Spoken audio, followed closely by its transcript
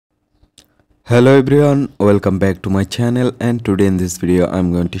Hello everyone, welcome back to my channel, and today in this video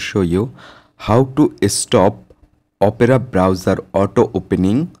I'm going to show you how to stop Opera browser auto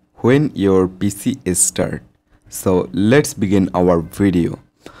opening when your PC is start. So let's begin our video.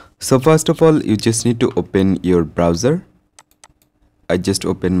 So first of all, you just need to open your browser. I just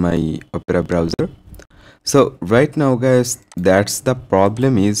opened my Opera browser. So right now guys, that's the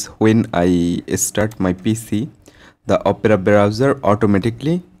problem is when I start my PC, the Opera browser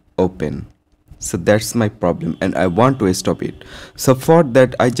automatically open. So that's my problem and I want to stop it. So for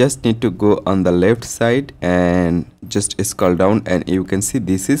that I just need to go on the left side and just scroll down, and you can see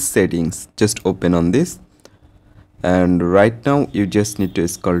this is settings. Just open on this, and right now you just need to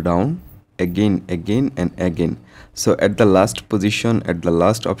scroll down again and again. So at the last position, at the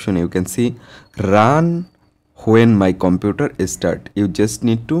last option, you can see run when my computer is start. You just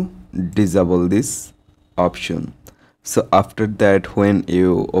need to disable this option. So after that, when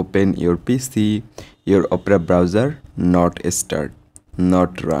you open your PC, your Opera browser not start,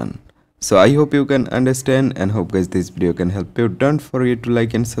 not run. So I hope you can understand, and hope guys this video can help you. Don't forget to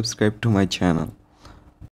like and subscribe to my channel.